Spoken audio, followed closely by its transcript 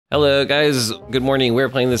Hello, guys. Good morning. We're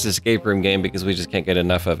playing this escape room game because we just can't get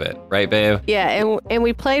enough of it. Right, babe? Yeah, and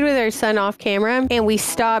we played with our son off camera, and we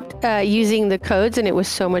stopped using the codes, and it was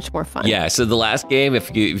so much more fun. Yeah, so the last game,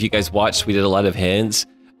 if you guys watched, we did a lot of hints,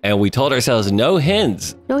 and we told ourselves no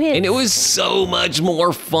hints. No hints. And it was so much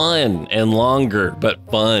more fun and longer, but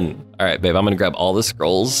fun. All right, babe, I'm going to grab all the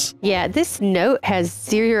scrolls. Yeah, this note has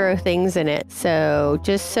 0 things in it, so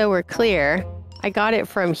just so we're clear, I got it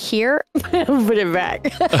from here. Put it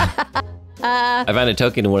back. I found a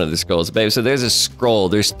token in one of the scrolls, babe. So there's a scroll.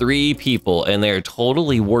 There's 3 people, and they're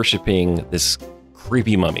totally worshiping this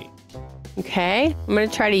creepy mummy. Okay, I'm going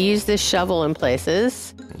to try to use this shovel in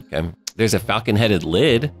places. Okay. There's a falcon-headed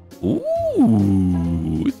lid.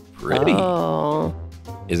 Ooh, it's pretty. Oh.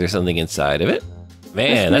 Is there something inside of it?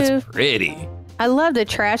 Man, that's pretty. I love the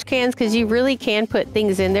trash cans because you really can put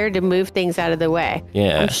things in there to move things out of the way.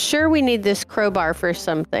 Yeah. I'm sure we need this crowbar for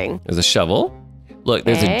something. There's a shovel. Look,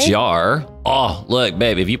 there's a jar. Oh, look,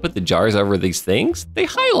 babe, if you put the jars over these things, they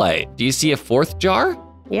highlight. Do you see a 4th jar?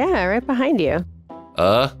 Yeah, right behind you.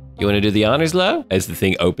 You want to do the honors, love? As the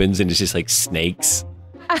thing opens and it's just like snakes.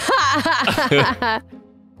 Put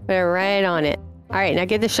it right on it. All right, now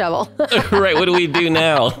get the shovel. Right, what do we do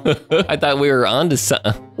now? I thought we were on to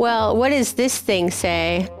something. Well, what does this thing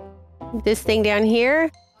say? This thing down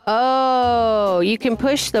here? Oh, you can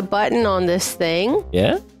push the button on this thing.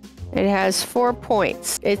 Yeah? It has 4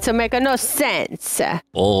 points. It's a make no sense.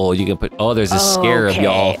 Oh, you can put, there's a scarab,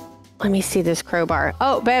 y'all. Let me see this crowbar.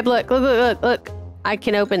 Oh, babe, look. I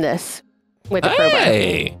can open this with the crowbar.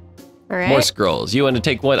 Hey! All right. More scrolls. You want to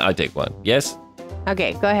take one? I'll take one. Yes?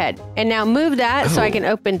 Okay, go ahead. And now move that so I can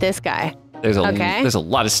open this guy. There's a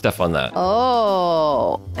lot of stuff on that.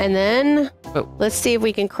 Oh, and then let's see if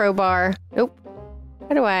we can crowbar. Nope.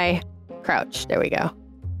 How do I crouch? There we go.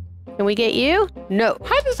 Can we get you? No.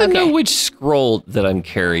 How does it know which scroll that I'm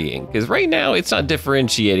carrying? Because right now it's not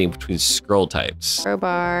differentiating between scroll types.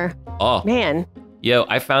 Crowbar. Oh. Man. Yo,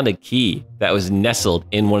 I found a key that was nestled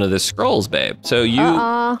in one of the scrolls, babe. So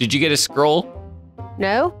did you get a scroll?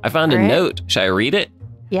 No. I found a note. Should I read it?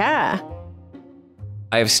 Yeah.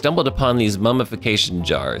 I have stumbled upon these mummification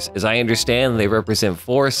jars. As I understand, they represent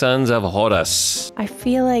 4 sons of Horus. I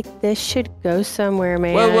feel like this should go somewhere,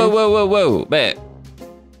 man. Whoa, babe.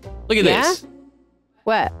 Look at this.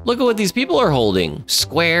 What? Look at what these people are holding.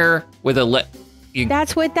 Square with a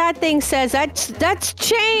That's what that thing says. That's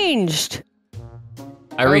changed.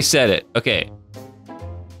 I reset it. Okay.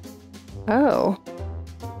 Oh.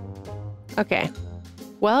 Okay.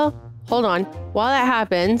 Well, hold on. While that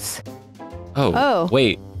happens. Oh.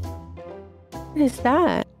 Wait. What is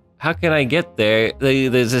that? How can I get there?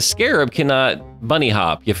 The scarab cannot bunny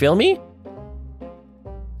hop. You feel me?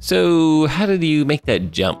 So how did you make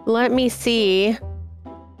that jump? Let me see.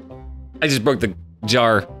 I just broke the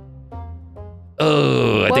jar.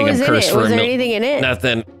 Oh, I think I'm cursed for a million. Was there anything in it?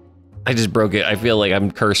 Nothing. I just broke it. I feel like I'm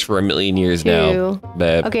cursed for a million years now,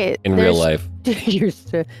 babe. Okay. In real life. There's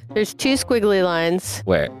 2 squiggly lines.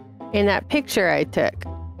 Where? In that picture I took.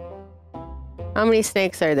 How many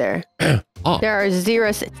snakes are there? There are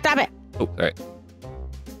 0. Stop it! Oh, sorry.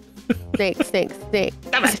 Snake.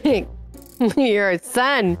 Stop it! Snake. You're a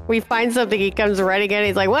son. We find something, he comes running in,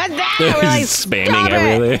 he's like, what's that? We're like, spamming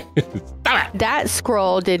everything. Stop it! That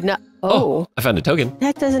scroll did not. Oh. I found a token.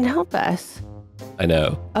 That doesn't help us. I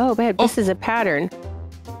know. Oh, babe, this is a pattern.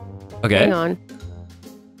 Okay. Hang on.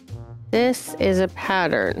 This is a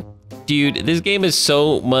pattern. Dude, this game is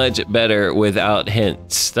so much better without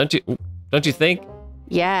hints. Don't you think?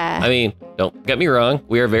 Yeah. I mean, don't get me wrong.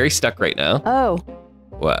 We are very stuck right now. Oh.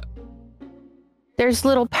 What? There's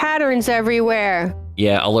little patterns everywhere.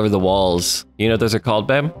 Yeah, all over the walls. You know what those are called,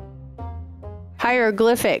 babe?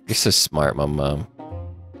 Hieroglyphics. You're so smart, my mom.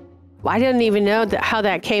 I didn't even know how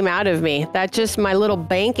that came out of me. That just my little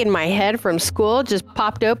bank in my head from school just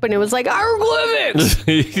popped open. It was like, hieroglyphics!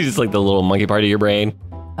 It's like the little monkey part of your brain.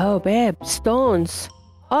 Oh, babe, stones.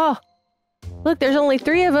 Oh, look, there's only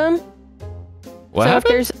 3 of them. What happened? If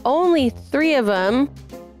there's only 3 of them,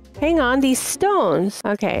 hang on, these stones.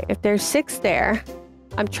 Okay, if there's 6 there,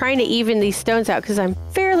 I'm trying to even these stones out because I'm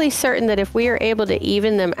fairly certain that if we are able to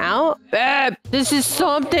even them out, babe, this is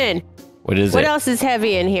something. What is it? What else is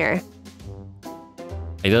heavy in here?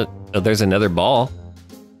 There's another ball.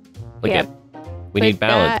 Look at. We need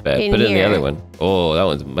balance, babe. Put it in the other one. Oh, that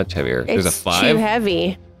one's much heavier. There's a 5. It's too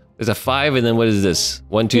heavy. There's a 5, and then what is this?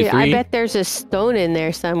 1, 2, 3? I bet there's a stone in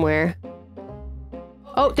there somewhere.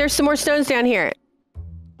 Oh, there's some more stones down here.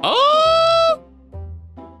 Oh!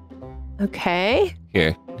 Okay.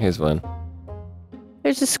 Here's one.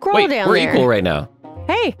 There's a scroll down there. We're equal right now.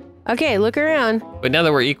 Hey. Okay, look around. But now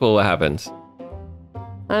that we're equal, what happens?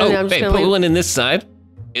 I don't know. I'm just babe, gonna put one in this side.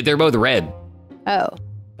 They're both red. Oh.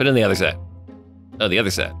 Put it on the other side. Oh, the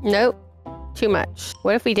other side. Nope. Too much.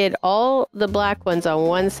 What if we did all the black ones on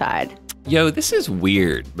one side? Yo, this is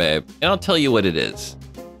weird, babe. And I'll tell you what it is.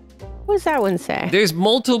 What does that one say? There's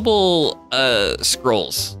multiple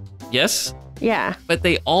scrolls. Yes? Yeah. But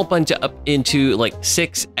they all bunch up into like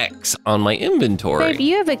 6x on my inventory. Babe,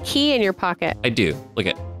 you have a key in your pocket. I do. Look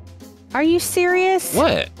at. Are you serious?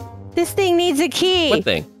 What? This thing needs a key. What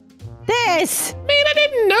thing? This. Man, I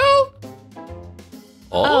didn't know.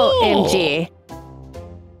 Oh, MG.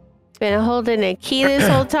 Been holding a key this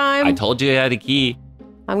whole time. I told you I had a key.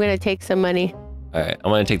 I'm going to take some money. All right,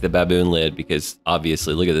 I'm going to take the baboon lid because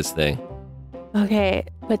obviously, look at this thing. Okay,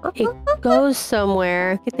 but it goes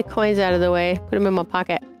somewhere. Get the coins out of the way. Put them in my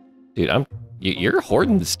pocket. Dude, you're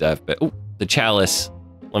hoarding the stuff, but oh, the chalice.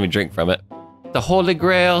 Let me drink from it. The Holy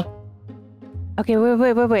Grail. Okay,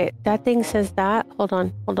 wait. That thing says that. Hold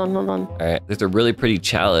on. All right, there's a really pretty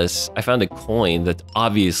chalice. I found a coin that's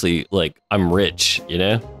obviously like I'm rich, you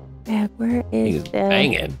know? Yeah, where is the...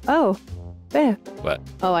 Banging. Oh, yeah. What?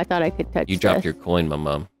 Oh, I thought I could touch You dropped your coin, my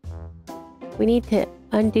mom. We need to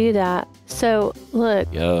undo that. So, look,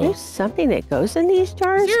 there's something that goes in these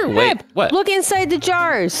jars. Here, wait, what? Look inside the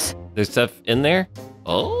jars. There's stuff in there?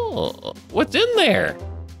 Oh, what's in there?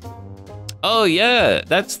 Oh yeah,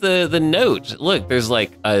 that's the note. Look, there's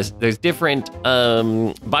like there's different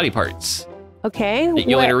body parts. Okay.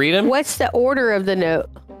 You want to read them? What's the order of the note?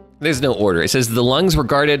 There's no order. It says the lungs were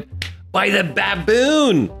guarded by the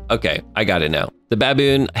baboon. Okay, I got it now. The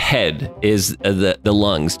baboon head is the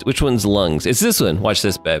lungs. Which one's lungs? It's this one. Watch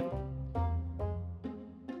this, babe.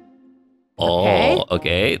 Oh,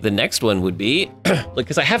 okay. The next one would be, look,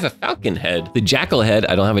 because I have a falcon head. The jackal head,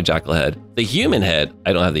 I don't have a jackal head. The human head,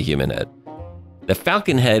 I don't have the human head. The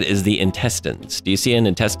falcon head is the intestines. Do you see an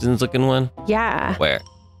intestines looking one? Yeah. Where?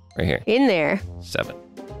 Right here. In there. 7.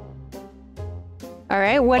 All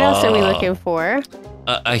right, what else are we looking for?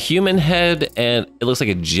 A human head, and it looks like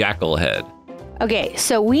a jackal head. Okay,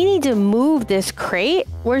 so we need to move this crate.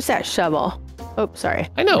 Where's that shovel? Oh, sorry.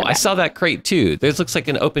 I know, I saw that crate too. There looks like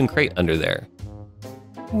an open crate under there.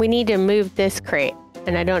 We need to move this crate,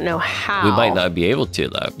 and I don't know how. We might not be able to,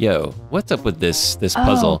 though. Yo, what's up with this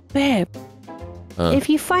puzzle? Oh, babe. If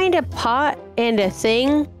you find a pot and a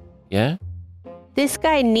thing, yeah, this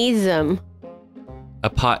guy needs them. A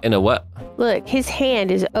pot and a what? Look, his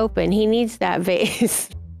hand is open. He needs that vase.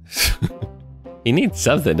 He needs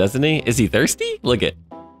something, doesn't he? Is he thirsty? Look at.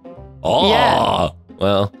 Oh, yeah.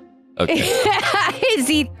 Well, okay. Is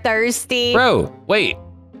he thirsty? Bro, wait.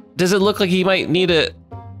 Does it look like he might need a...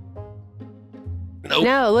 Nope.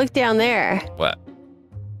 No, look down there. What?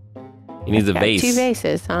 He needs a vase. 2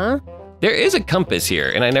 vases, huh? There is a compass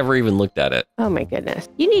here, and I never even looked at it. Oh my goodness.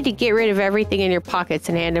 You need to get rid of everything in your pockets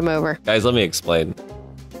and hand them over. Guys, let me explain.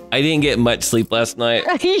 I didn't get much sleep last night.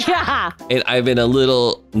 Yeah. And I've been a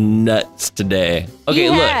little nuts today. Okay,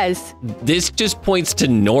 look. This just points to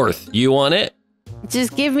north. You want it?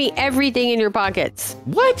 Just give me everything in your pockets.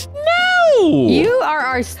 What? No! You are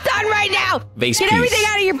our son right now! Vase Get piece. everything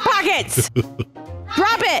out of your pockets!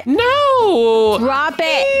 Drop it! No! Drop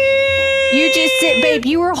it! You just sit, babe.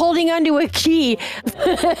 You were holding onto a key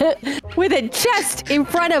with a chest in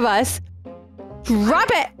front of us. Drop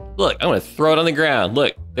it! Look, I'm gonna throw it on the ground.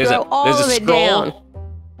 Look, there's Throw all a of it scroll. down.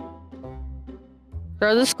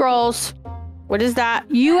 Throw the scrolls. What is that?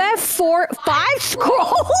 You have 5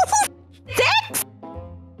 scrolls? 6?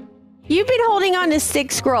 You've been holding on to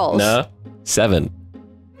 6 scrolls. No, 7.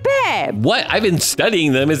 Babe. What? I've been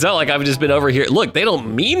studying them. It's not like I've just been over here. Look, they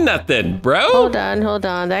don't mean nothing, bro. Hold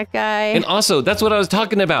on. That guy. And also, that's what I was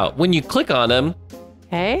talking about. When you click on them,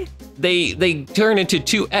 okay, they turn into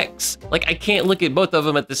 2x. Like, I can't look at both of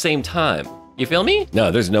them at the same time. You feel me?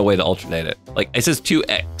 No, there's no way to alternate it. Like, it says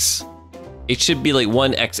 2x. It should be like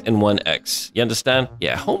 1x and 1x. You understand?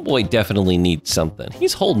 Yeah, homeboy definitely needs something.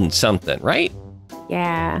 He's holding something, right?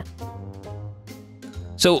 Yeah.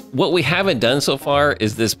 So what we haven't done so far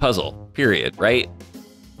is this puzzle, period, right?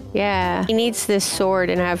 Yeah. He needs this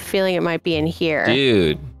sword, and I have a feeling it might be in here.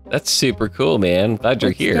 Dude, that's super cool, man. Glad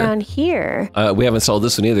you're here. Down here? We haven't solved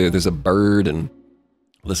this one either. There's a bird and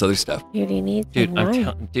all this other stuff. Dude, he needs Dude,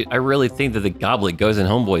 I really think that the goblet goes in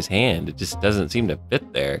homeboy's hand. It just doesn't seem to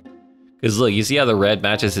fit there. Because look, you see how the red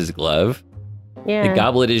matches his glove? Yeah. The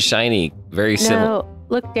goblet is shiny, very similar. No,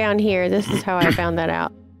 look down here. This is how I found that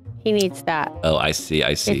out. He needs that. Oh, I see.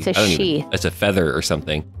 It's a sheath. It's a feather or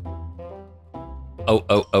something. Oh.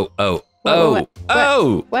 What?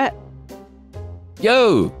 Oh! What?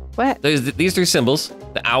 Yo! What? These are symbols.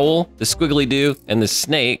 the owl, the squiggly doo, and the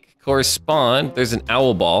snake correspond. There's an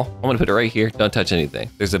owl ball. I'm gonna put it right here. Don't touch anything.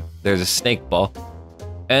 There's a snake ball.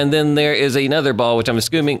 And then there is another ball, which I'm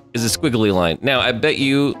assuming is a squiggly line. Now, I bet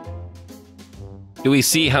you, do we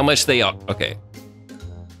see how much they are? Okay.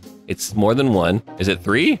 It's more than one. Is it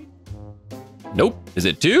 3? Nope. Is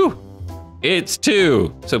it 2? It's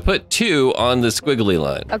 2. So put 2 on the squiggly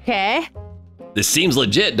line. Okay. This seems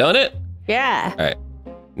legit, don't it? Yeah. All right.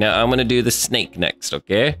 Now I'm gonna do the snake next,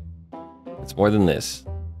 okay? It's more than this.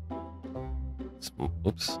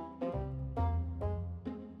 Oops.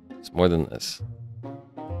 It's more than this.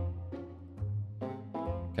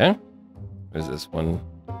 Okay. What is this one?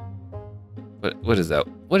 What is that?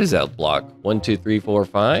 What is that block? 1, 2, 3, 4,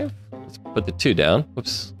 5. Let's put the 2 down.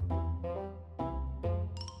 Whoops.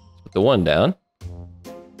 Let's put the 1 down.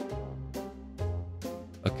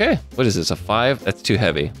 Okay. What is this? A 5? That's too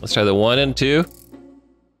heavy. Let's try the 1 and 2.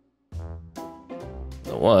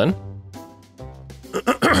 The 1.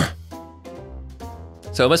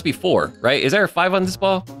 So it must be 4, right? Is there a 5 on this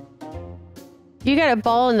ball? You got a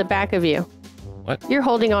ball in the back of you. What? You're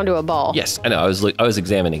holding onto a ball. Yes, I know. I was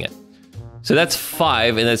examining it. So that's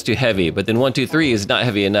 5, and that's too heavy. But then 1, 2, 3 is not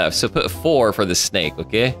heavy enough. So put 4 for the snake,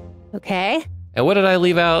 okay? Okay. And what did I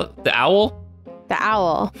leave out? The owl? The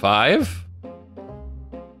owl. 5.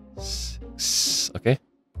 6. Okay.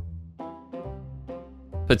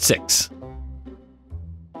 Put 6.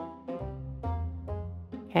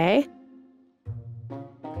 Okay.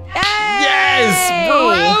 Yes,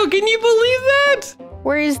 bro! Can you believe that?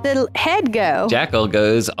 Where does the head go? Jackal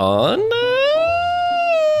goes on.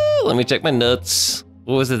 Let me check my notes.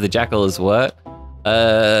 What was it? The jackal is what?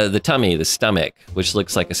 The tummy, the stomach, which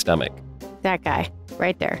looks like a stomach. That guy,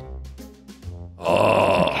 right there.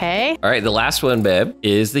 Oh. Okay. All right, the last one, babe,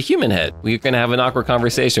 is the human head. We're gonna have an awkward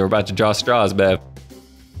conversation. We're about to draw straws, babe.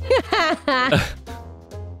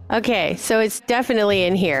 Okay, so it's definitely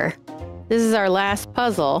in here. This is our last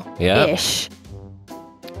puzzle. Yep. Ish.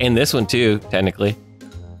 And this one too, technically.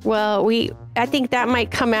 Well, I think that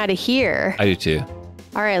might come out of here. I do too.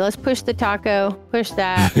 All right, let's push the taco. Push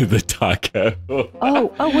that. The taco.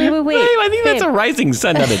 Oh, wait. Babe, I think that's a rising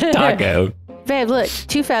sun, not a taco. Babe, look,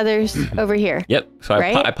 2 feathers over here. Yep. So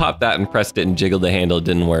Right? I popped that and pressed it and jiggled the handle. It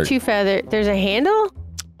didn't work. 2 feathers. There's a handle?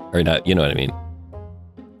 Or not, you know what I mean.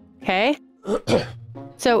 Okay.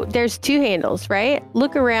 So there's 2 handles, right?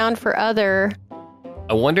 Look around for other.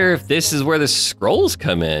 I wonder if this is where the scrolls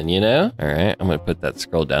come in, you know? All right, I'm gonna put that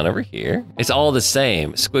scroll down over here. It's all the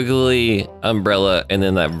same. Squiggly, umbrella, and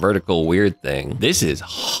then that vertical weird thing. This is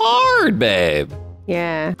hard, babe.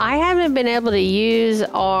 Yeah. I haven't been able to use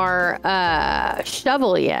our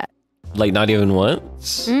shovel yet. Like not even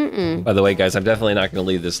once? Mm-mm. By the way, guys, I'm definitely not gonna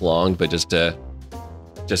leave this long, but just to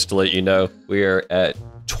let you know, we are at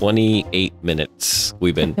 28 minutes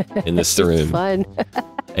we've been in this room. Fun.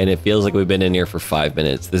 And it feels like we've been in here for 5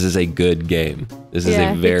 minutes. This is a good game. This is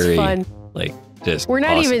a very, it's fun. like, just We're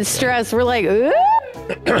not awesome even game. stressed. We're like, ooh,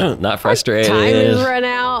 Not frustrated. time has run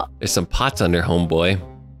out. There's some pots under, homeboy.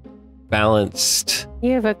 Balanced.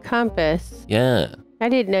 You have a compass. Yeah. I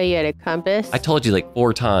didn't know you had a compass. I told you like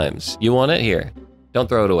 4 times. You want it? Here. Don't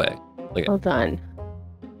throw it away. Look at Hold on.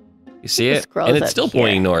 You see The it? scroll's And it's up still here.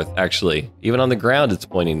 pointing north, actually. Even on the ground, it's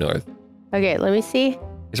pointing north. Okay, let me see.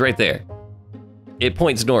 It's right there. It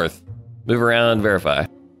points north. Move around, verify.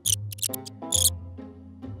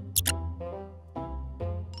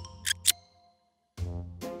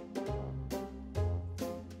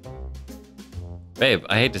 Babe,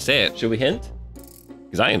 I hate to say it. Should we hint?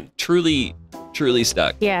 Because I am truly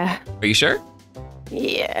stuck. Yeah. Are you sure?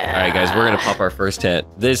 Yeah. All right, guys, we're going to pop our first hint.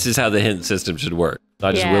 This is how the hint system should work.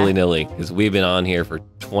 Not just Yeah. willy-nilly, because we've been on here for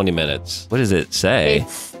 20 minutes. What does it say?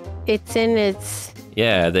 It's in its.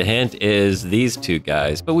 Yeah, the hint is these 2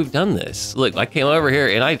 guys, but we've done this. Look, I came over here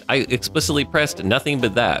and I explicitly pressed nothing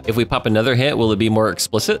but that. If we pop another hint, will it be more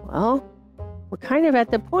explicit? Well, we're kind of at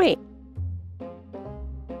the point.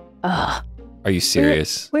 Ugh. Are you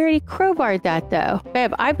serious? We already crowbarred that though.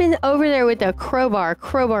 Babe, I've been over there with the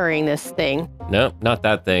crowbarring this thing. No, not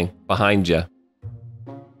that thing. Behind you.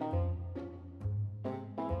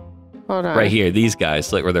 Hold on. Right here, these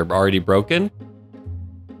guys. Look, where they're already broken.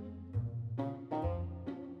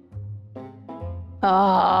 Oh,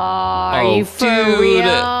 are you for dude,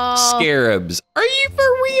 real? Scarabs. Are you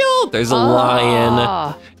for real? There's a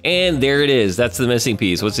lion. And there it is. That's the missing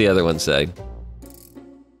piece. What's the other one say?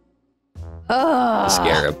 Oh. The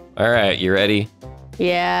scarab. All right, you ready?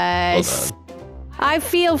 Yes. Hold I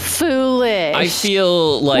feel foolish. I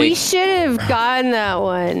feel like we should have gotten that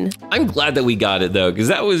one. I'm glad that we got it though, because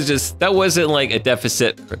that wasn't like a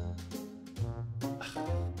deficit.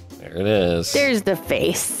 There There it is. There's the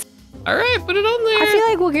face. All right, put it on there. I feel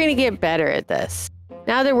like we're going to get better at this.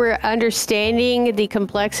 Now that we're understanding the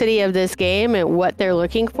complexity of this game and what they're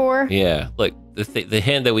looking for. Yeah, look, the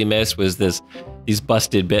hint that we missed was these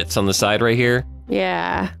busted bits on the side right here.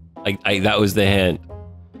 Yeah. That was the hint.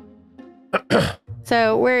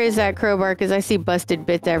 So where is that crowbar? Because I see busted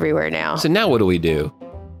bits everywhere now. So now what do we do?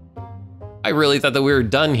 I really thought that we were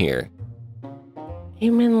done here.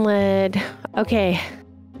 Human lid. Okay.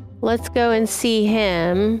 Let's go and see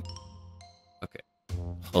him. Okay.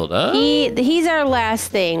 Hold on. He's our last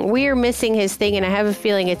thing. We are missing his thing, and I have a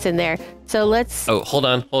feeling it's in there. So let's... Oh, hold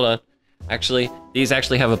on. Actually, these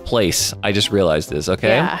actually have a place. I just realized this, okay?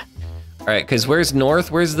 Yeah. All right, because where's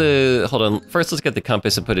north? Where's the... Hold on. First, let's get the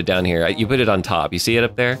compass and put it down here. You put it on top. You see it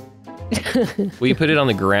up there? Will you put it on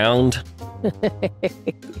the ground?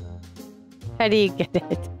 How do you get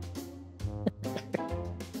it?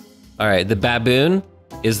 All right, the baboon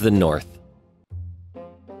is the north.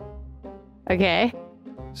 Okay.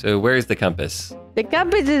 So where's the compass? The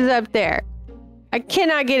compass is up there. I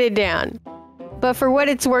cannot get it down. But for what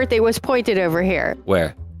it's worth, it was pointed over here.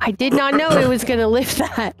 Where? I did not know it was going to lift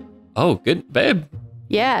that. Oh, good, babe.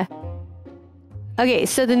 Yeah. Okay,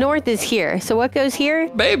 so the north is here. So what goes here?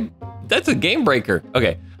 Babe, that's a game breaker.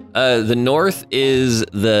 Okay, the north is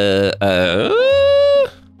the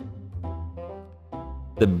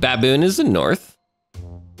baboon is the north.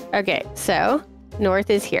 Okay, so north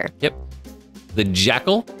is here. Yep. The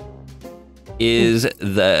jackal is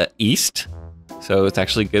the east. So it's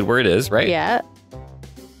actually good where it is, right? Yeah.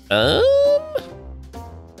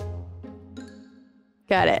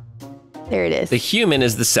 Got it. There it is. The human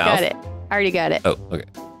is the south. Got it. Already got it. Oh, okay.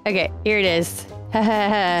 Okay, here it is.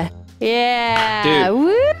 Yeah. Dude.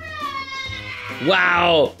 Woo!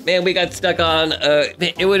 Wow, man, we got stuck on,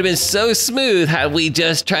 it would have been so smooth had we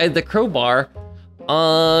just tried the crowbar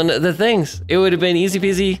on the things. It would have been easy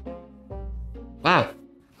peasy. Wow,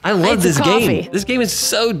 I love this game. This game is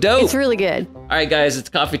so dope. It's really good. All right, guys, it's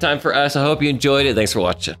coffee time for us. I hope you enjoyed it. Thanks for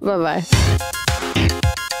watching. Bye-bye.